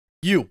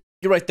You're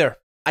right there.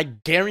 I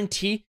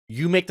guarantee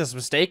you make this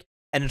mistake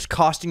and it's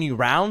costing you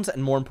rounds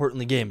and more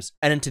importantly games.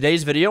 And in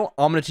today's video,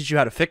 I'm going to teach you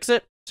how to fix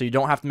it so you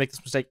don't have to make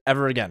this mistake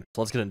ever again.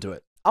 So let's get into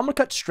it. I'm going to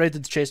cut straight to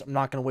the chase. I'm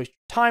not going to waste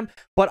your time,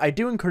 but I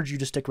do encourage you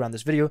to stick around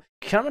this video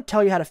because I'm going to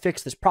tell you how to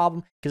fix this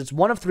problem because it's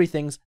one of three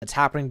things that's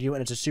happening to you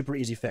and it's a super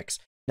easy fix.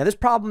 Now, this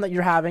problem that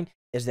you're having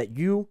is that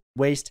you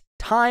waste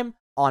time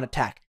on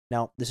attack.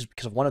 Now, this is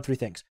because of one of three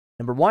things.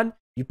 Number one,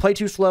 you play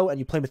too slow and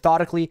you play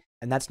methodically,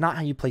 and that's not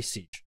how you play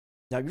Siege.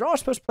 Now, you're always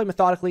supposed to play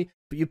methodically,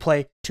 but you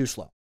play too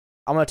slow.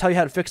 I'm going to tell you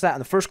how to fix that in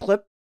the first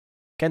clip,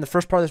 okay, in the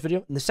first part of this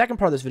video. In the second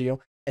part of this video,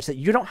 it's that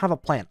you don't have a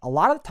plan. A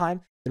lot of the time,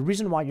 the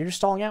reason why you're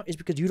stalling out is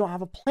because you don't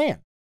have a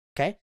plan,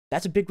 okay?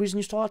 That's a big reason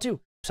you stall out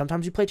too.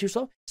 Sometimes you play too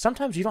slow.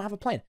 Sometimes you don't have a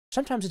plan.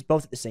 Sometimes it's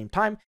both at the same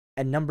time.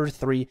 And number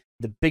three,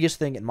 the biggest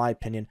thing, in my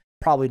opinion,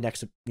 probably next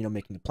to,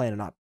 making a plan and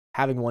not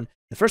having one in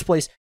the first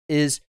place,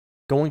 is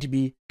going to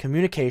be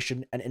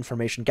communication and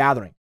information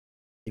gathering.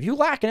 If you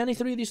lack in any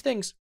three of these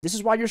things, this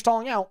is why you're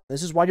stalling out.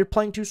 This is why you're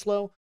playing too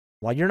slow,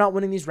 why you're not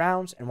winning these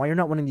rounds, and why you're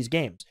not winning these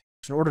games.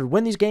 So in order to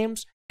win these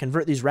games,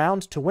 convert these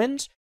rounds to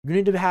wins, you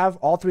need to have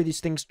all three of these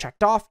things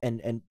checked off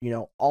and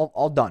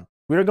all done.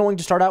 We're going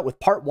to start out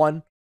with part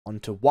one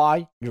onto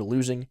why you're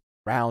losing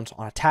rounds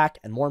on attack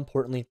and, more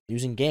importantly,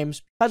 losing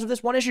games because of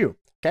this one issue.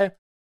 Okay,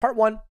 part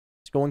one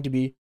is going to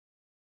be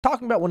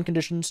talking about win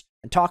conditions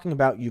and talking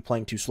about you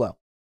playing too slow.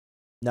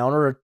 Now, in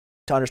order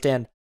to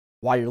understand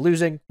why you're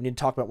losing, we need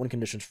to talk about win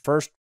conditions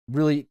first.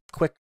 Really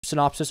quick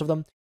synopsis of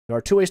them. There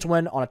are two ways to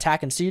win on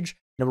attack and siege.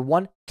 Number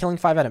one, killing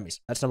 5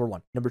 enemies. That's number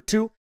one. Number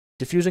two,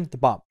 defusing the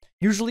bomb.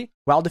 Usually,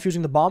 while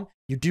defusing the bomb,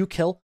 you do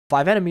kill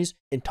 5 enemies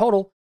in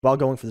total while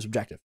going for this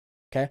objective.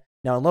 Okay?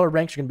 Now, in lower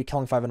ranks, you're going to be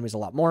killing 5 enemies a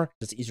lot more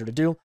because it's easier to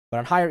do. But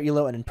on higher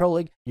elo and in Pro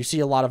League, you see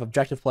a lot of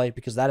objective play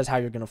because that is how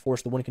you're going to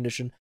force the win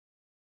condition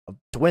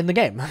to win the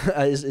game,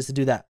 is to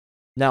do that.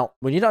 Now,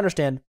 what you need to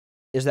understand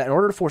is that in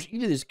order to force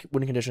either of these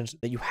winning conditions,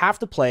 that you have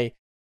to play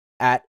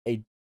at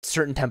a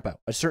certain tempo,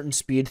 a certain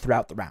speed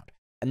throughout the round.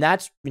 And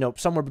that's,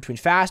 somewhere between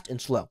fast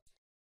and slow.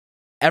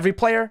 Every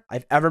player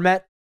I've ever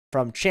met,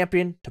 from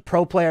champion to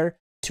pro player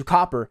to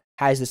copper,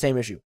 has the same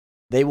issue.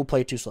 They will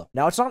play too slow.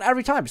 Now, it's not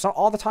every time. It's not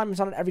all the time. It's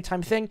not an every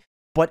time thing,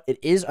 but it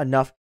is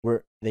enough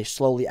where they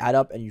slowly add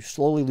up and you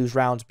slowly lose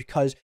rounds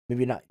because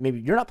maybe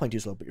you're not playing too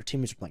slow, but your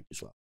teammates are playing too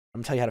slow. I'm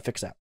going to tell you how to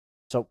fix that.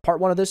 So part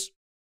one of this,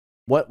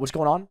 what's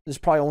going on? This is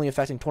probably only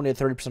affecting 20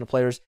 to 30% of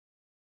players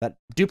that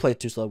do play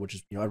too slow, which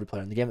is, every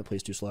player in the game that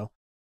plays too slow.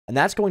 And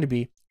that's going to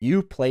be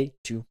you play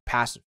too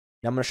passive.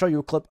 Now, I'm going to show you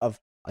a clip of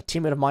a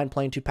teammate of mine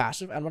playing too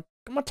passive, and I'm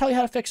going to tell you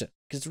how to fix it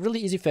because it's a really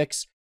easy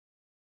fix,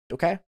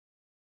 okay?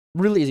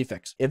 Really easy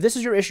fix. If this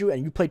is your issue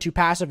and you play too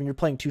passive and you're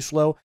playing too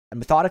slow and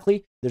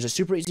methodically, there's a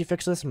super easy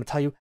fix to this. I'm going to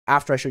tell you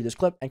after I show you this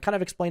clip and kind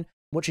of explain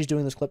what she's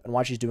doing in this clip and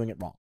why she's doing it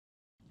wrong.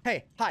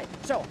 Hey, hi.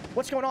 So,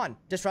 what's going on,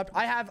 Disrupt?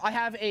 I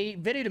have a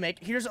video to make.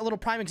 Here's a little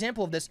prime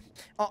example of this.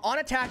 On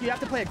attack, you have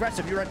to play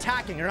aggressive. You're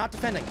attacking. You're not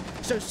defending.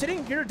 So,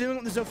 sitting here doing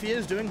what the Zofia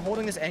is doing,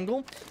 holding this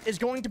angle, is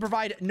going to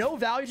provide no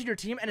value to your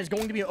team and is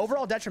going to be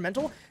overall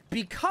detrimental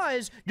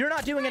because you're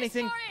not doing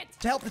anything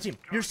to help the team.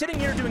 You're sitting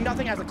here doing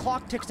nothing as the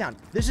clock ticks down.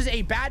 This is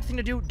a bad thing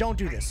to do. Don't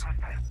do this.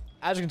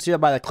 As you can see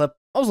by that clip,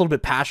 I was a little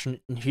bit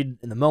passionate and heated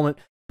in the moment,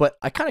 but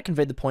I kind of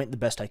conveyed the point the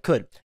best I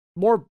could.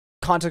 More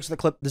context of the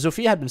clip, the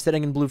Zofia had been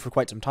sitting in blue for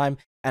quite some time,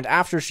 and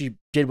after she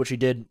did what she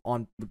did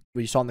on what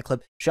you saw in the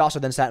clip, she also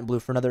then sat in blue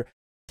for another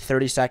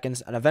 30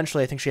 seconds, and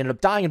eventually I think she ended up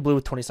dying in blue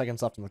with 20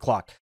 seconds left on the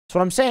clock. So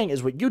what I'm saying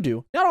is what you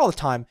do, not all the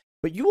time,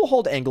 but you will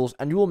hold angles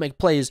and you will make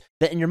plays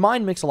that in your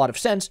mind makes a lot of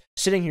sense,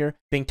 sitting here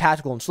being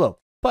tactical and slow.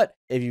 But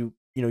if you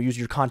use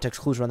your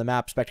context clues around the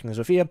map, expecting the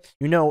Zofia,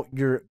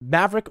 your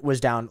Maverick was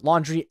down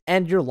laundry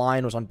and your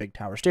Lion was on big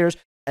tower stairs,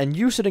 and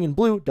you sitting in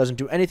blue doesn't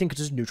do anything because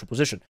it's a neutral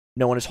position.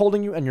 No one is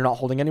holding you, and you're not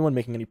holding anyone,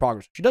 making any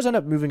progress. She does end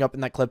up moving up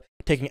in that clip,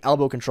 taking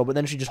elbow control, but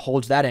then she just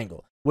holds that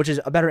angle, which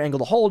is a better angle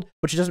to hold,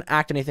 but she doesn't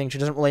act anything. She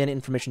doesn't relay any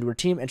information to her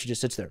team, and she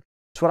just sits there.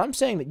 So what I'm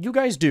saying that you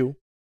guys do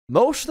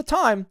most of the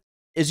time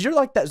is you're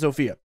like that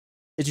Zofia,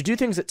 is you do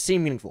things that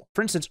seem meaningful.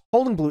 For instance,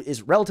 holding blue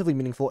is relatively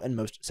meaningful in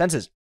most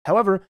senses.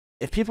 However,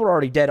 if people are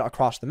already dead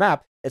across the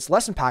map, it's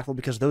less impactful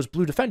because those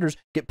blue defenders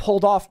get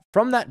pulled off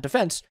from that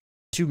defense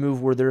to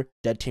move where their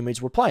dead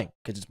teammates were playing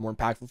because it's more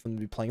impactful for them to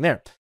be playing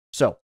there.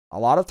 So a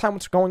lot of the time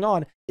what's going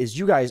on is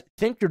you guys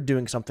think you're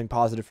doing something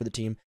positive for the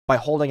team by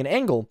holding an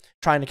angle,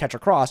 trying to catch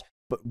across,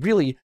 but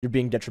really you're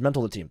being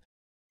detrimental to the team.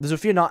 The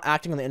Zofia not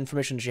acting on the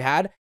information she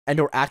had and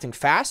or acting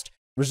fast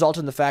resulted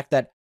in the fact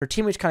that her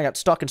teammates kind of got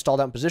stuck and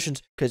stalled out in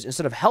positions because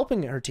instead of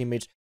helping her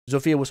teammates,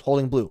 Zofia was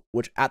holding blue,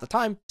 which at the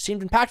time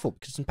seemed impactful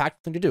because it's an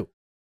impactful thing to do.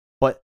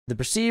 But the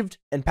perceived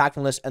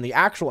impactfulness and the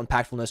actual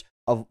impactfulness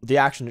of the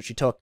action that she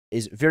took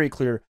is very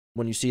clear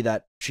when you see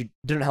that she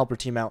didn't help her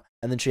team out,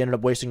 and then she ended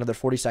up wasting another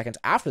 40 seconds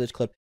after this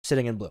clip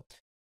sitting in blue.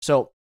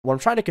 So what I'm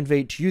trying to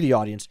convey to you, the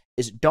audience,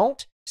 is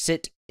don't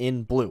sit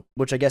in blue,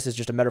 which I guess is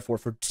just a metaphor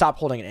for stop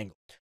holding an angle.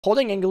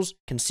 Holding angles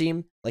can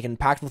seem like an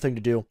impactful thing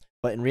to do,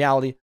 but in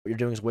reality, what you're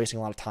doing is wasting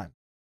a lot of time.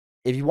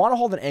 If you want to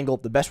hold an angle,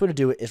 the best way to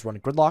do it is run a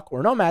gridlock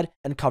or a nomad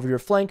and cover your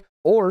flank,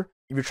 or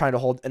if you're trying to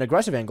hold an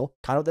aggressive angle,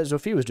 kind of what that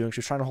Zofia was doing, she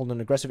was trying to hold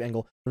an aggressive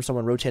angle from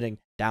someone rotating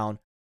down,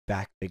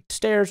 back, big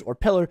stairs or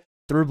pillar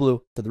through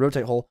blue to the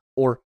rotate hole,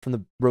 or from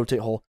the rotate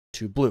hole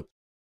to blue. If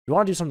you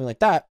want to do something like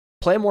that,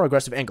 play a more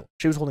aggressive angle.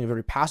 She was holding a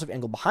very passive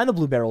angle behind the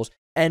blue barrels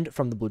and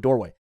from the blue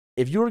doorway.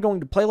 If you are going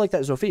to play like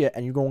that Zofia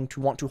and you're going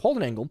to want to hold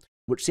an angle,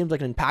 which seems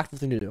like an impactful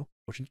thing to do,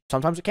 which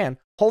sometimes it can,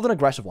 hold an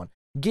aggressive one.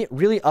 Get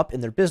really up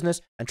in their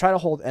business and try to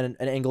hold an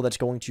angle that's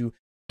going to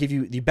give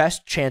you the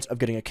best chance of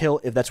getting a kill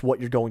if that's what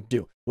you're going to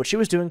do. What she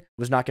was doing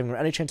was not giving her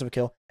any chance of a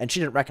kill, and she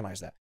didn't recognize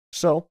that.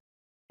 So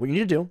what you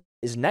need to do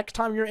is next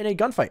time you're in a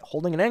gunfight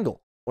holding an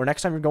angle, or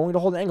next time you're going to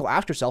hold an angle,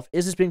 ask yourself,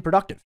 is this being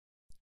productive?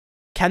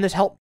 Can this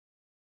help me?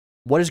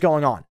 What is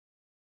going on?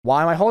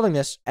 Why am I holding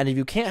this? And if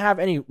you can't have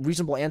any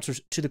reasonable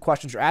answers to the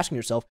questions you're asking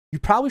yourself, you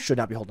probably should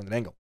not be holding an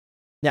angle.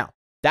 Now,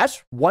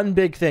 that's one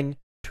big thing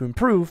to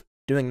improve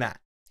doing that.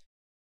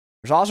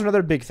 There's also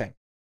another big thing.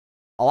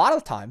 A lot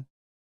of the time,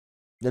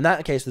 in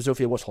that case, the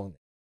Zofia was holding it.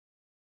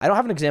 I don't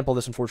have an example of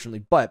this,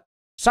 unfortunately, but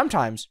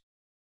sometimes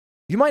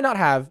you might not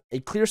have a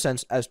clear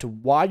sense as to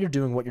why you're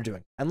doing what you're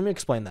doing. And let me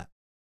explain that.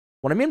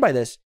 What I mean by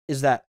this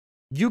is that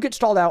you get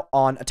stalled out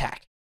on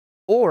attack,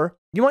 or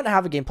you might not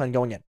have a game plan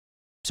going in.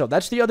 So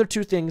that's the other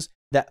two things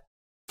that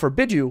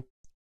forbid you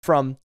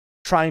from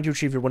trying to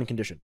achieve your winning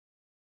condition,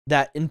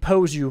 that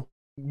impose you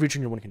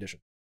reaching your winning condition.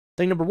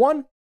 Thing number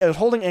one is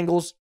holding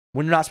angles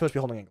when you're not supposed to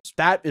be holding angles.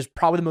 That is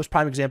probably the most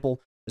prime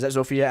example, is that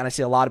Zofia, and I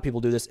see a lot of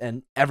people do this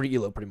in every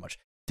elo pretty much.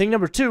 Thing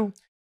number two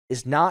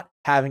is not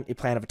having a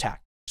plan of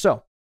attack.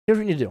 So here's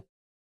what you need to do,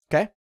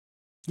 okay?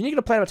 You need to get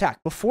a plan of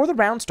attack. Before the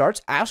round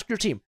starts, ask your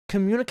team,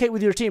 communicate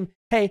with your team,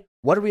 hey,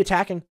 what are we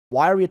attacking?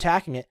 Why are we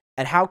attacking it?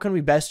 And how can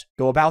we best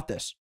go about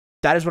this?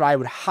 That is what I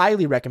would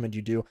highly recommend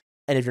you do.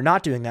 And if you're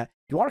not doing that,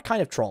 you are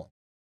kind of trolling.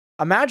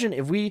 Imagine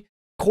if we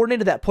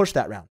coordinated that push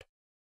that round,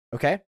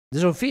 okay?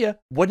 Zofia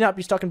would not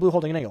be stuck in blue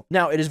holding an angle.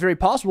 Now, it is very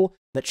possible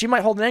that she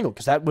might hold an angle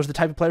because that was the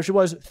type of player she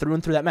was through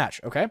and through that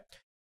match, okay?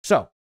 So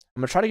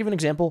I'm going to try to give an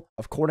example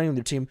of coordinating with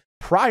your team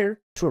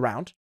prior to a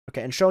round,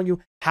 okay, and showing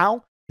you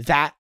how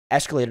that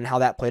escalated and how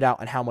that played out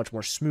and how much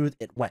more smooth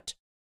it went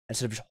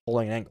instead of just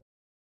holding an angle.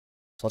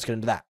 So let's get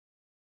into that.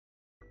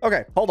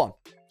 Okay, hold on.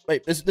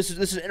 Wait, this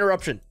is an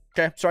interruption.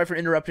 Okay, sorry for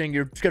interrupting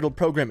your scheduled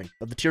programming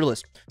of the tier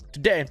list.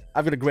 Today,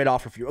 I've got a great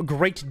offer for you. A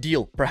great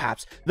deal,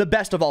 perhaps. The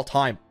best of all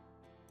time.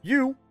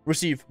 You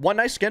receive one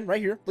nice skin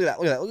right here. Look at that.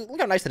 Look at that. Look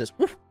how nice that is.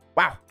 Woo.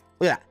 Wow.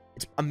 Look at that.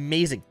 It's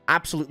amazing.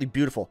 Absolutely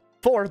beautiful.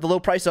 For the low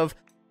price of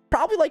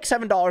probably like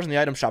 $7 in the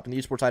item shop, in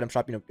the esports item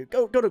shop. You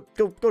know, go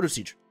to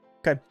Siege.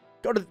 Okay.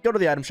 Go to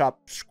the item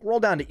shop. Scroll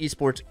down to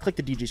esports. Click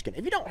the DG skin.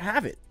 If you don't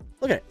have it,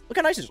 look at it. Look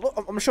how nice it is. Look,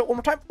 I'm gonna show it one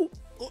more time. Ooh,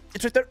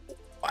 it's right there. Ooh,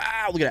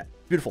 wow. Look at that.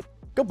 Beautiful.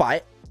 Go buy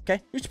it. Okay,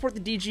 you support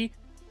the DG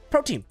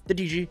pro team, the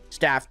DG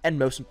staff, and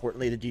most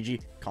importantly, the DG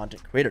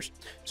content creators.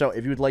 So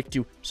if you would like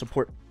to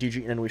support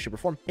DG in any way, shape, or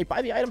form, hey,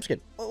 buy the item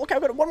skin. Oh, look how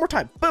good, one more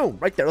time. Boom,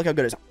 right there. Look how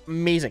good it is.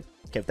 Amazing.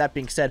 Okay, with that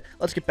being said,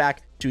 let's get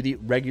back to the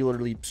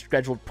regularly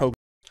scheduled program.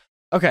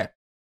 Okay,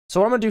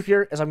 so what I'm going to do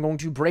here is I'm going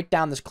to break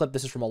down this clip.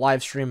 This is from a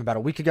live stream about a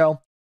week ago.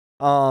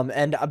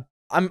 And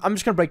I'm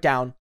just going to break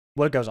down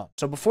what goes on.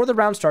 So before the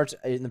round starts,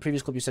 in the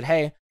previous clip, you said,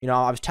 hey, you know,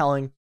 I was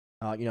telling,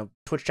 you know,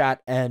 Twitch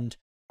chat and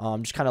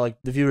just kind of like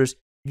the viewers,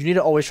 you need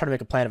to always try to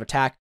make a plan of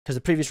attack, because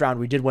the previous round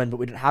we did win, but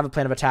we didn't have a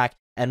plan of attack,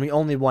 and we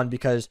only won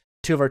because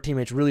two of our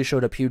teammates really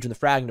showed up huge in the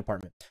fragging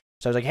department.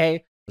 So I was like,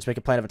 hey, let's make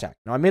a plan of attack.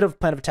 Now I made a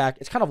plan of attack.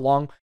 It's kind of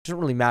long, it doesn't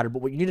really matter,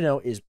 but what you need to know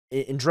is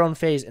in drone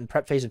phase, in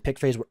prep phase, and pick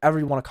phase, whatever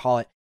you want to call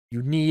it,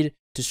 you need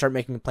to start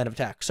making a plan of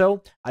attack.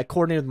 So I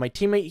coordinated with my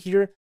teammate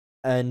here,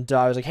 and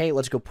I was like, hey,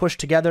 let's go push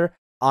together.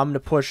 I'm going to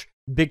push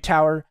big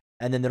tower,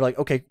 and then they're like,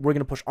 okay, we're going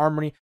to push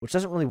armory, which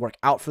doesn't really work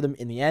out for them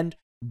in the end.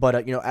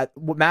 But, you know,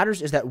 what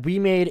matters is that we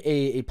made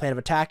a plan of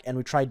attack and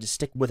we tried to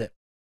stick with it.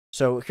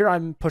 So here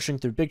I'm pushing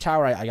through big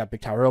tower. I got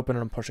big tower open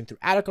and I'm pushing through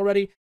attic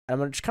already. And I'm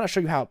going to just kind of show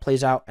you how it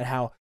plays out and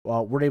how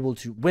we're able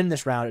to win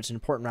this round. It's an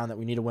important round that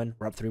we need to win.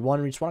 We're up 3-1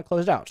 and we just want to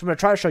close it out. So I'm going to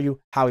try to show you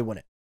how we win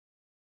it.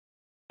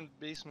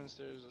 Basement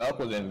stairs. Up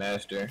with it,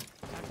 master.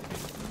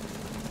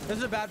 This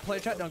is a bad play,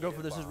 chat. Don't go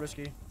for this. This is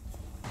risky.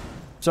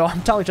 So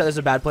I'm telling chat this is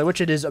a bad play,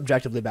 which it is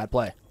objectively a bad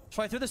play.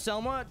 So I threw the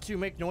Selma to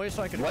make noise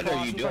so I could What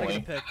are you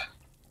doing?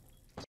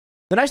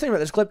 The nice thing about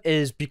this clip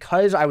is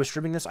because I was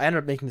streaming this, I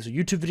ended up making this a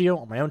YouTube video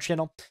on my own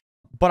channel.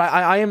 But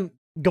I am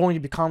going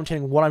to be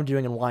commentating what I'm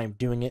doing and why I'm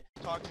doing it.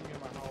 Talk to me in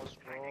my house,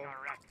 bro.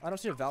 I don't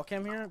see a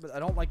Valcam here, but I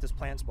don't like this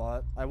plant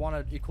spot. I want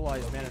to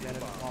equalize man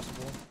advantage if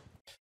possible.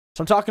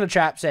 So I'm talking to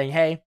chat saying,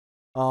 hey,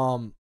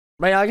 right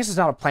now I guess it's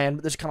not a plan,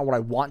 but this is kind of what I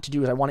want to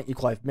do is I want to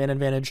equalize man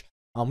advantage.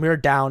 We are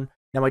down.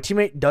 Now my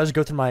teammate does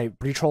go through my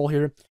breach hole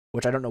here,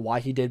 which I don't know why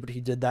he did, but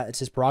he did that. It's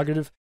his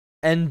prerogative.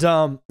 And, you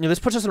know, this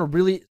puts us in a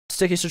really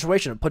sticky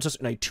situation. It puts us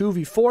in a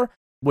 2v4,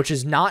 which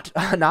is not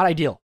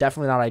ideal.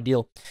 Definitely not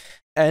ideal.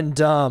 And,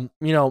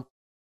 you know,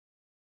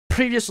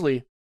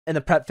 previously in the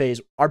prep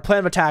phase, our plan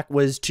of attack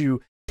was to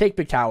take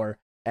big tower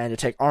and to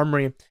take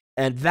armory,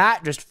 and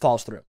that just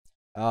falls through.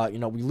 You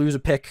know, we lose a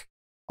pick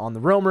on the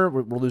roamer.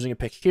 We're losing a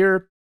pick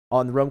here.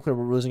 On the roam clear,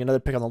 we're losing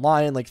another pick on the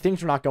lion. Like,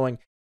 things are not going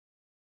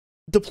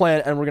the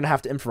plan, and we're going to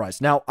have to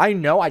improvise. Now, I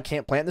know I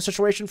can't plant in this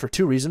situation for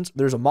 2 reasons.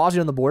 There's a macie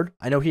on the board.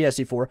 I know he has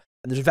C4.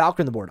 And there's a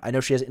valkyrie on the board. I know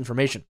she has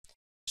information.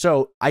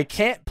 So I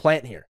can't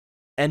plant here.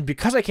 And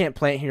because I can't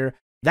plant here,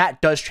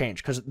 that does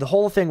change. Because the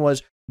whole thing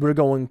was we're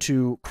going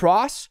to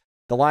cross.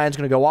 The lion's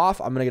going to go off.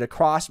 I'm going to get a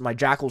cross. My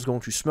jackal is going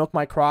to smoke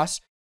my cross.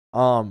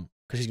 Because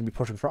he's going to be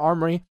pushing for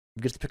armory.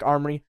 He gets to pick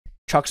armory.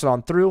 Chucks it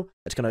on through.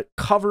 It's going to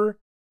cover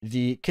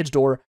the kid's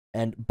door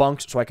and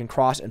bunks so I can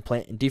cross and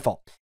plant in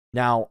default.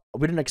 Now,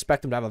 we didn't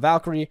expect them to have a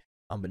valkyrie.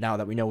 But now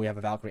that we know we have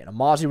a valkyrie and a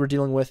macie we're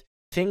dealing with,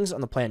 things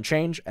on the plan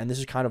change. And this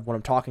is kind of what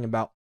I'm talking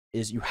about.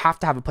 Is you have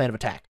to have a plan of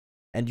attack.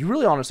 And you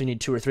really honestly need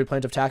 2 or 3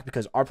 plans of attack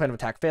because our plan of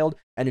attack failed,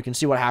 and you can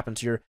see what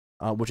happens here,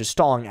 which is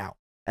stalling out.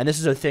 And this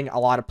is a thing a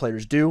lot of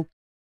players do,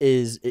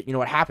 you know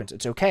what happens.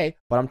 It's okay,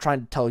 but I'm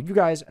trying to tell you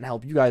guys and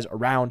help you guys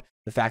around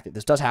the fact that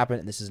this does happen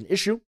and this is an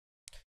issue.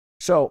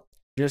 So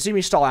you're going to see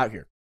me stall out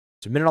here.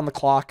 It's a minute on the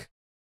clock.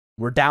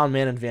 We're down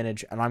man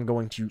advantage, and I'm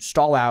going to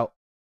stall out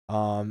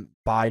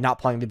by not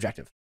playing the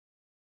objective.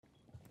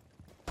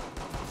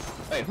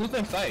 Hey, who's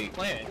in sight?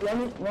 Plant.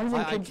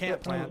 I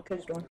can't plant.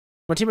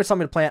 My teammates tell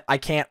me to plant. I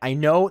can't. I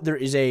know there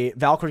is a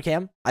Valkyrie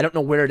cam. I don't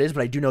know where it is,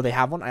 but I do know they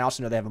have one. I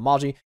also know they have a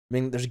macie. I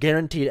mean, there's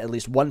guaranteed at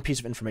least 1 piece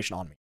of information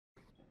on me.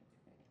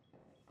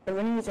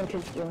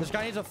 This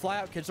guy needs a fly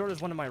out kid sword.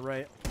 There's one to my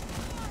right.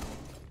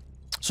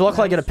 So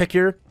luckily I get a pick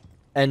here.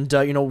 And,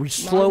 you know, we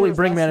slowly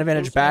bring man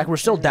advantage back. We're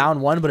still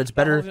down 1, but it's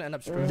better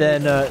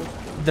than a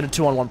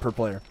 2-on-1 per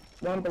player.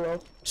 One below.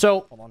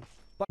 So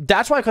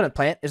that's why I couldn't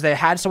plant, is they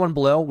had someone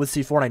below with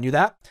C4, and I knew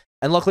that.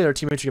 And luckily, our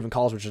teammates were giving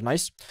calls, which is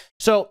nice.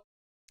 So,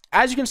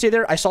 as you can see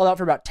there, I stalled out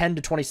for about 10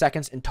 to 20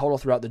 seconds in total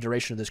throughout the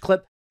duration of this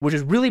clip, which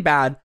is really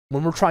bad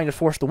when we're trying to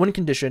force the win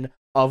condition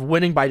of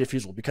winning by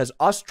defusal, because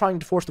us trying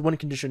to force the win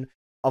condition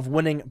of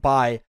winning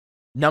by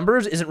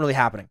numbers isn't really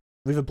happening.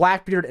 We have a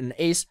Blackbeard and an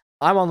Ace.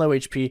 I'm on low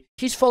HP.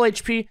 He's full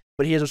HP,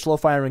 but he has a slow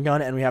firing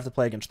gun, and we have to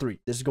play against 3.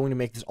 This is going to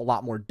make this a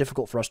lot more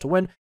difficult for us to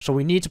win, so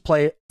we need to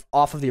play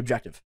off of the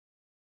objective.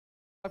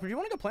 Do you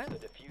want to go plant?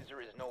 The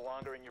diffuser is no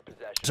longer in your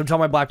possession. So I'm telling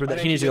my Blackbeard that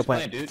he needs to go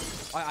plant. Dude.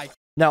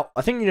 Now,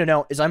 a thing you need to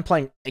know is I'm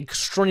playing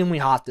extremely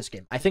hot this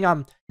game. I think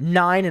I'm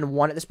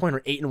 9-1 at this point,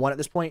 or 8-1 at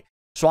this point.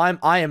 So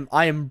I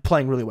am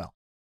playing really well.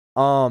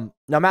 Now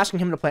I'm asking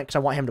him to plant because I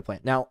want him to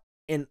plant. Now,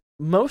 in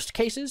most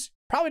cases,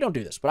 probably don't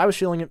do this, but I was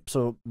feeling it,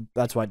 so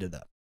that's why I did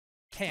that.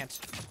 Can't.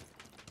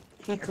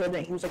 He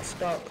couldn't. He was like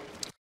stuck.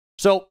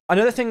 So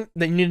another thing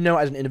that you need to know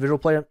as an individual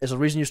player is the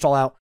reason you stall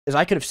out is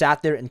I could have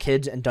sat there in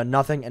kids and done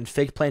nothing and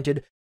fake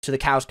planted till the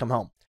cows come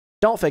home.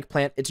 Don't fake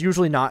plant. It's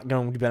usually not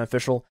going to be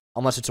beneficial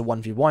unless it's a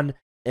 1v1.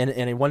 In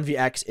a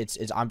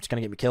 1vx, I'm just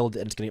going to get me killed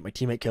and it's going to get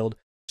my teammate killed.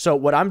 So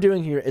what I'm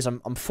doing here is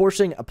I'm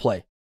forcing a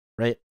play,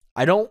 right?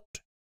 I don't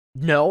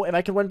know if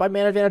I can win by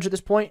man advantage at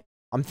this point.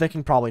 I'm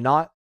thinking probably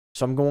not.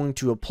 So I'm going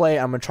to play.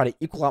 I'm going to try to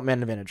equal out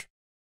man advantage.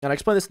 And I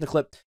explain this in the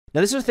clip. Now,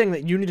 this is a thing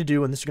that you need to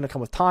do, and this is going to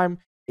come with time,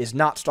 is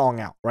not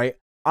stalling out, right?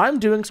 I'm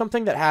doing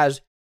something that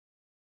has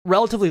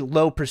relatively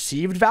low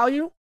perceived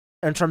value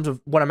in terms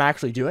of what I'm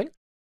actually doing.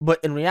 But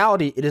in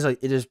reality, it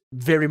is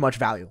very much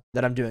value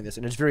that I'm doing this,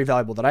 and it's very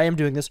valuable that I am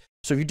doing this.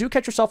 So if you do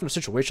catch yourself in a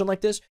situation like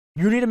this,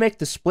 you need to make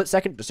the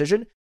split-second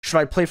decision. Should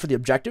I play for the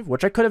objective,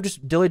 which I could have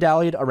just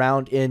dilly-dallied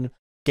around in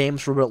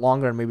games for a bit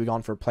longer and maybe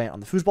gone for a plant on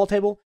the foosball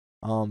table.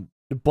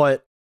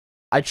 But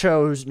I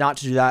chose not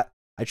to do that.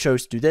 I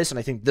chose to do this, and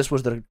I think this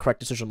was the correct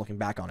decision looking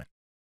back on it.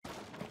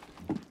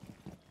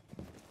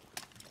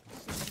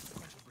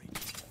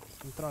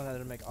 I'm throwing that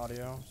in to make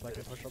audio so I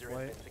can push up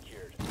light.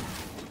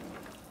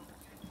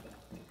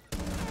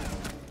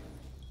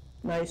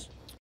 Nice.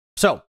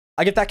 So,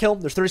 I get that kill.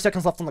 There's 30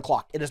 seconds left on the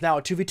clock. It is now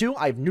a 2v2.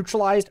 I've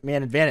neutralized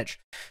man advantage.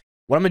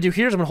 What I'm going to do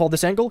here is I'm going to hold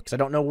this angle because I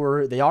don't know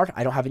where they are.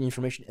 I don't have any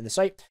information in the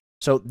site.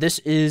 So, this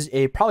is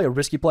probably a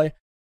risky play,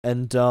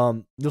 and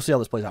you'll see how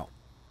this plays out.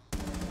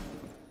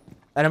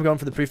 And I'm going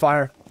for the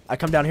pre-fire. I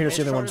come down here to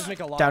see the other ones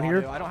down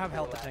here. I don't have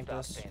health to tank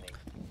this.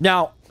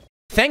 Now,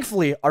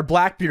 thankfully, our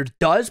Blackbeard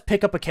does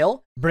pick up a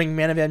kill, bring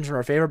man advantage in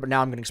our favor, but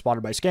now I'm getting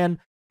spotted by scan,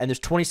 and there's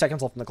 20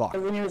 seconds left on the clock.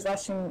 When he was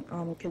lashing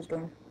kids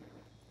dorm.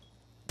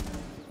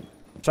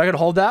 So I could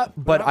hold that,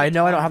 but I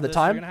know I don't have the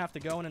time. You're gonna have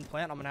to go in and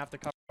plant. I'm gonna have to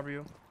cover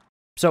you.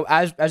 So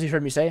as you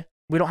heard me say,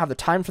 we don't have the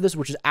time for this,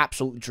 which is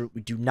absolutely true.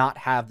 We do not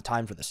have the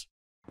time for this.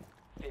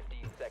 15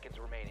 seconds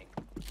remaining.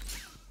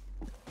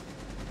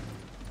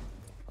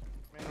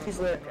 He's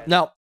lit.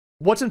 Now,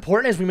 what's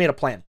important is we made a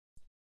plan,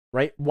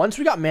 right? Once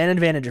we got man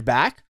advantage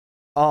back,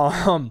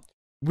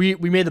 we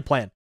made the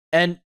plan.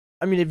 And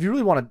I mean, if you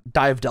really want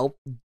to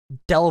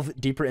delve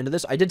deeper into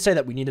this, I did say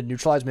that we need to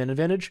neutralize man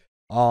advantage.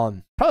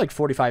 Probably like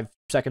 45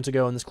 seconds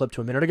ago in this clip to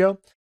a minute ago,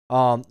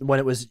 when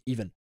it was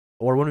even,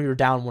 or when we were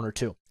down 1 or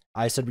 2.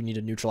 I said we need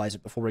to neutralize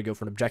it before we go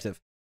for an objective.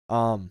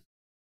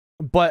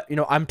 But you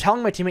know, I'm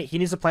telling my teammate he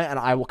needs a plan and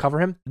I will cover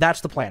him.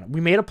 That's the plan.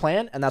 We made a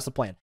plan and that's the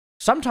plan.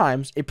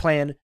 Sometimes a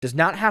plan does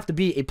not have to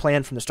be a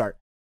plan from the start.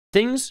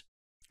 Things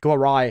go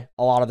awry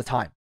a lot of the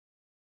time.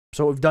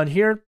 So what we've done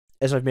here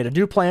is I've made a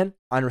new plan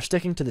and we're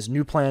sticking to this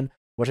new plan,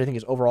 which I think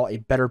is overall a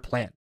better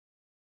plan.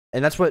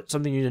 And that's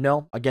something you need to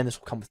know. Again, this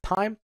will come with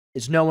time.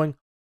 is knowing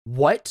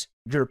what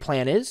your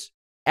plan is,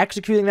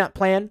 executing that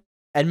plan,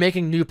 and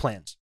making new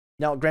plans.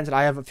 Now, granted,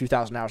 I have a few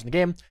thousand hours in the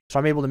game, so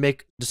I'm able to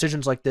make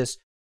decisions like this,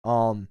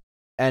 and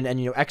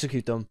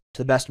execute them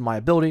to the best of my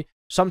ability.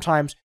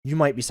 Sometimes you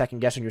might be second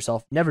guessing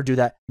yourself. Never do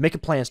that. Make a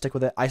plan, stick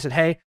with it. I said,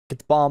 hey, get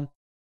the bomb,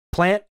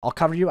 plant, I'll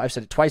cover you. I've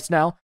said it twice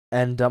now,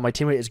 and my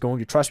teammate is going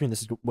to trust me, and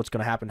this is what's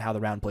going to happen, how the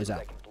round plays out.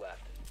 Seconds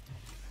left.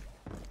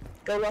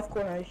 Go left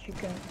corner if you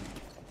can.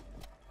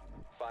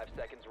 5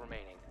 seconds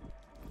remaining.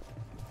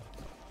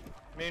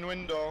 Main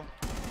window.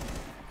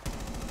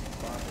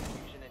 Bomb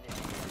diffusion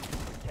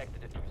initiated. Protect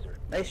the diffuser.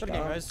 Nice Good job.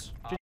 game, guys.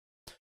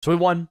 So we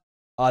won.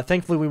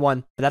 Thankfully, we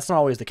won, but that's not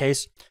always the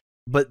case.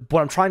 But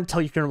what I'm trying to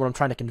tell you here and what I'm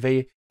trying to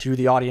convey to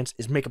the audience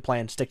is make a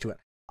plan, stick to it.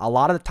 A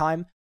lot of the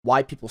time,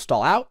 why people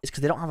stall out is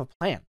because they don't have a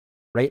plan,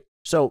 right?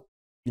 So,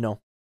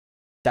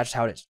 that's just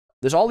how it is.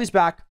 There's all these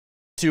back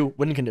to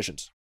winning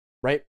conditions,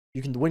 right?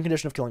 You can the win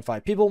condition of killing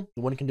 5 people,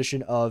 the win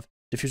condition of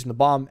defusing the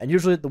bomb, and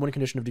usually the win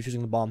condition of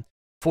defusing the bomb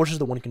forces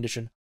the win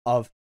condition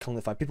of killing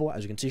the 5 people.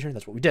 As you can see here,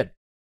 that's what we did.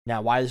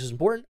 Now, why this is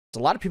important is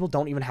a lot of people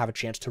don't even have a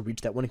chance to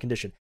reach that win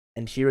condition,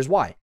 and here is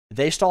why.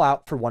 They stall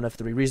out for one of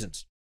 3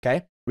 reasons,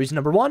 okay? Reason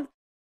number 1,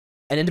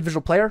 an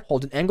individual player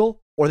holds an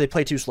angle, or they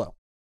play too slow.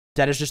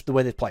 That is just the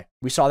way they play.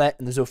 We saw that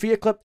in the Zofia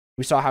clip.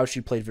 We saw how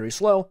she played very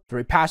slow,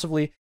 very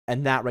passively,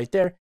 and that right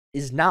there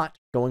is not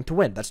going to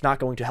win. That's not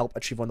going to help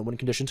achieve one of the win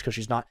conditions because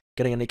she's not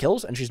getting any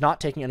kills, and she's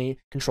not taking any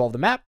control of the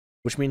map,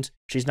 which means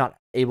she's not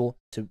able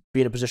to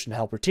be in a position to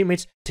help her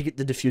teammates to get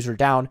the diffuser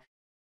down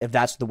if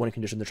that's the win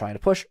condition they're trying to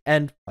push.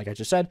 And, like I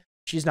just said,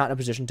 she's not in a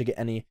position to get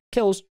any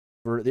kills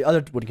for the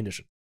other win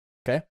condition,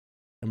 okay?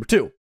 Number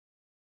 2,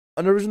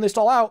 another reason they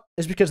stall out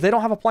is because they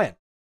don't have a plan.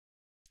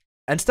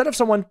 Instead of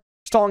someone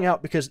stalling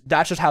out because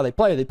that's just how they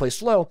play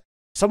slow,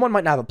 someone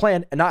might not have a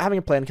plan, and not having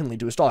a plan can lead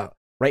to a stall out.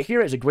 Right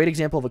here is a great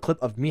example of a clip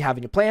of me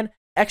having a plan,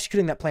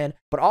 executing that plan,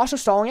 but also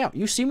stalling out.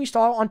 You see me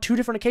stall out on 2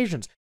 different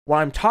occasions. When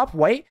I'm top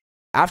white,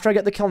 after I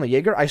get the kill on the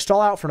Jaeger, I stall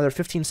out for another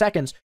 15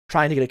 seconds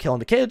trying to get a kill on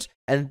the kids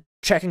and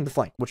checking the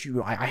flank, which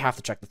I have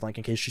to check the flank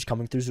in case she's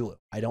coming through Zulu.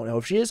 I don't know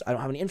if she is. I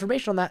don't have any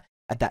information on that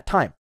at that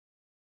time.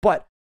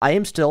 But I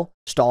am still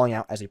stalling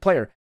out as a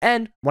player.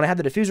 And when I had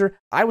the diffuser,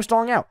 I was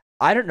stalling out.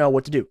 I didn't know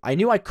what to do. I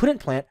knew I couldn't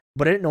plant,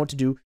 but I didn't know what to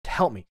do to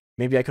help me.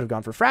 Maybe I could have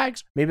gone for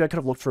frags. Maybe I could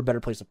have looked for a better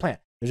place to plant.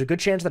 There's a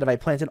good chance that if I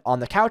planted on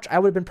the couch, I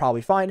would have been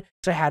probably fine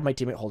because I had my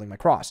teammate holding my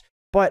cross.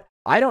 But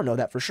I don't know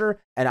that for sure,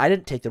 and I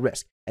didn't take the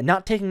risk. And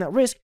not taking that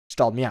risk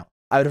stalled me out.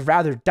 I would have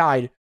rather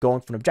died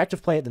going for an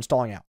objective play than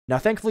stalling out. Now,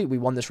 thankfully, we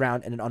won this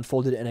round, and it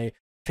unfolded in a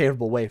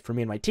favorable way for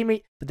me and my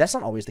teammate, but that's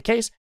not always the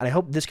case, and I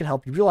hope this can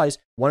help you realize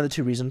one of the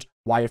 2 reasons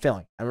why you're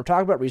failing. And we're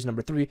talking about reason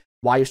number 3,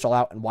 why you stall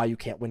out and why you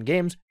can't win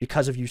games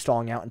because of you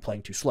stalling out and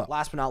playing too slow.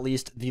 Last but not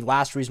least, the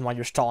last reason why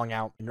you're stalling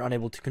out and you're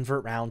unable to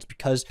convert rounds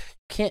because you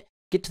can't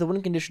get to the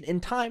winning condition in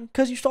time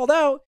because you stalled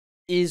out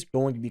is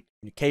going to be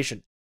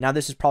communication. Now,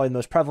 this is probably the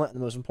most prevalent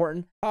and the most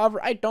important. However,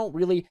 I don't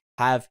really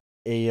have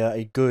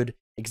a good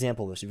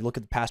example of this. If you look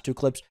at the past 2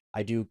 clips,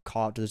 I do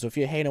call out to the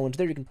Zofia, hey, no one's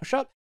there, you can push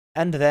up.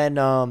 And then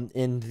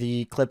in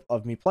the clip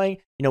of me playing,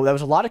 there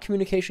was a lot of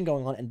communication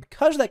going on. And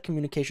because of that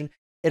communication,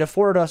 it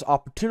afforded us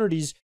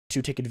opportunities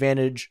to take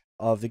advantage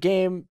of the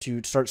game,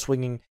 to start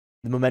swinging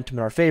the momentum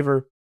in our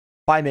favor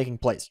by making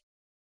plays.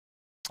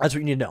 That's what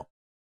you need to know.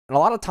 And a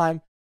lot of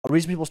time, a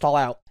reason people stall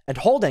out and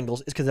hold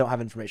angles is because they don't have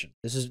information.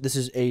 This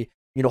is a,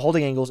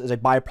 holding angles is a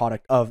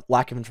byproduct of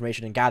lack of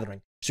information and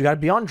gathering. So you got to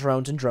be on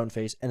drones and drone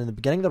phase, and in the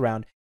beginning of the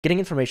round, getting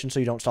information so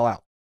you don't stall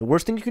out. The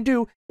worst thing you can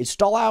do is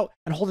stall out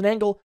and hold an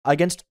angle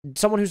against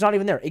someone who's not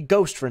even there. A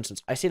ghost, for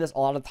instance. I see this a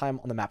lot of the time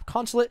on the map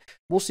Consulate.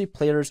 We'll see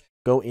players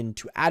go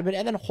into admin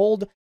and then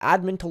hold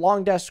admin to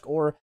long desk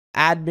or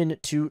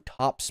admin to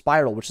top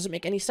spiral, which doesn't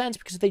make any sense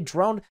because if they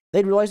drone,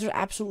 they'd realize there's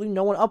absolutely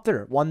no one up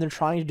there when they're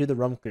trying to do the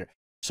roam clear.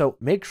 So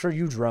make sure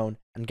you drone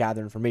and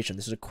gather information.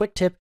 This is a quick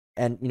tip,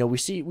 and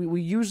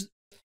we use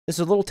this is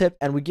a little tip,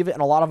 and we give it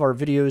in a lot of our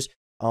videos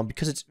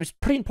because it's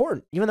pretty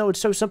important. Even though it's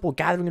so simple,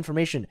 gathering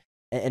information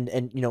and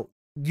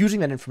using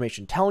that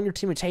information, telling your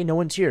teammates, hey, no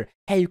one's here.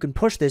 Hey, you can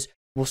push this.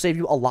 Will save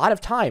you a lot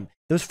of time.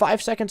 Those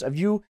 5 seconds of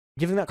you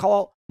giving that call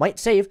out might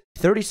save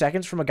 30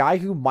 seconds from a guy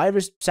who might have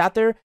just sat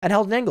there and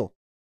held an angle.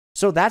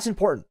 So that's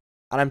important.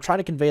 And I'm trying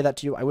to convey that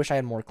to you. I wish I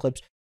had more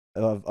clips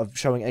of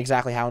showing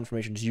exactly how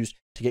information is used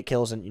to get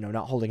kills and,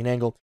 not holding an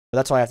angle. But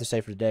that's all I have to say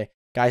for today.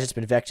 Guys, it's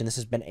been Vexian. This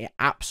has been an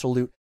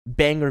absolute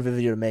banger of a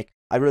video to make.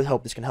 I really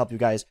hope this can help you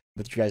guys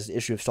with your guys'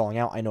 issue of stalling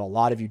out. I know a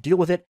lot of you deal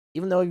with it,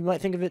 even though you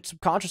might think of it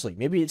subconsciously.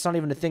 Maybe it's not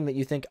even a thing that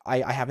you think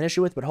I have an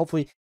issue with, but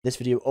hopefully this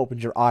video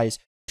opens your eyes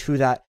to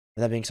that.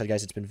 With that being said,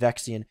 guys, it's been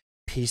Vexian.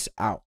 Peace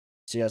out.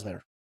 See you guys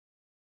later.